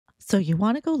So you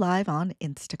want to go live on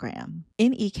Instagram.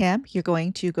 In Ecamm, you're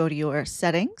going to go to your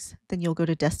settings, then you'll go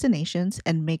to destinations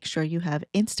and make sure you have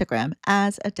Instagram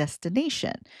as a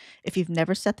destination. If you've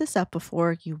never set this up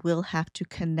before, you will have to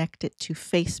connect it to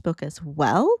Facebook as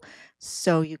well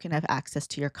so you can have access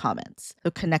to your comments. So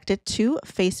connect it to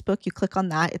Facebook, you click on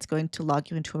that, it's going to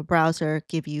log you into a browser,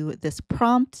 give you this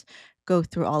prompt. Go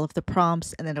through all of the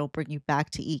prompts and then it'll bring you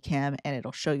back to Ecamm and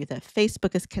it'll show you that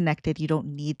Facebook is connected. You don't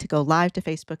need to go live to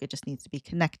Facebook, it just needs to be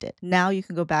connected. Now you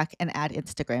can go back and add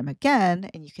Instagram again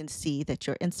and you can see that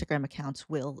your Instagram accounts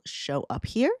will show up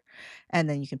here. And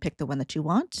then you can pick the one that you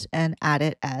want and add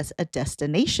it as a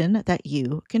destination that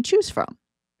you can choose from.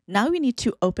 Now we need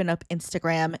to open up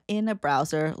Instagram in a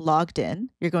browser logged in.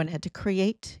 You're going to head to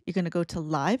create, you're going to go to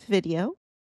live video,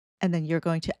 and then you're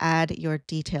going to add your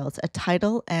details, a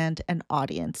title and an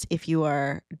audience. If you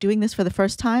are doing this for the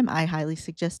first time, I highly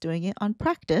suggest doing it on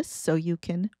practice so you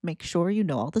can make sure you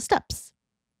know all the steps.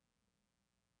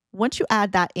 Once you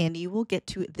add that in, you will get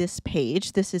to this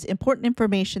page. This is important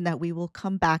information that we will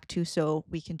come back to, so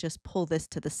we can just pull this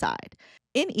to the side.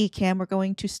 In Ecamm, we're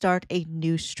going to start a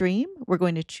new stream. We're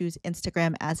going to choose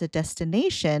Instagram as a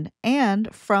destination.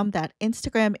 And from that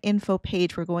Instagram info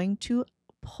page, we're going to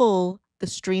pull the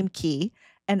stream key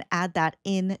and add that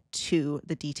into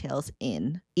the details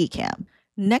in Ecamm.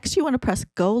 Next, you want to press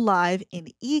go live in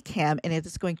Ecamm and it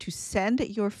is going to send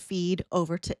your feed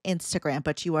over to Instagram,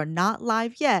 but you are not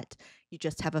live yet. You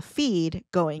just have a feed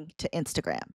going to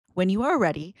Instagram. When you are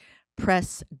ready,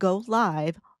 press go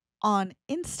live on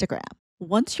Instagram.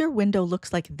 Once your window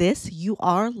looks like this, you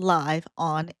are live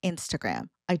on Instagram.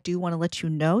 I do want to let you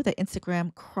know that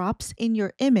Instagram crops in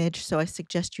your image, so I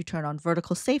suggest you turn on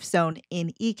vertical safe zone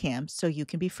in Ecamm so you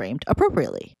can be framed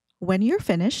appropriately. When you're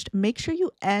finished, make sure you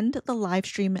end the live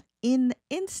stream in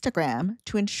Instagram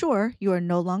to ensure you are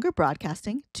no longer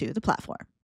broadcasting to the platform.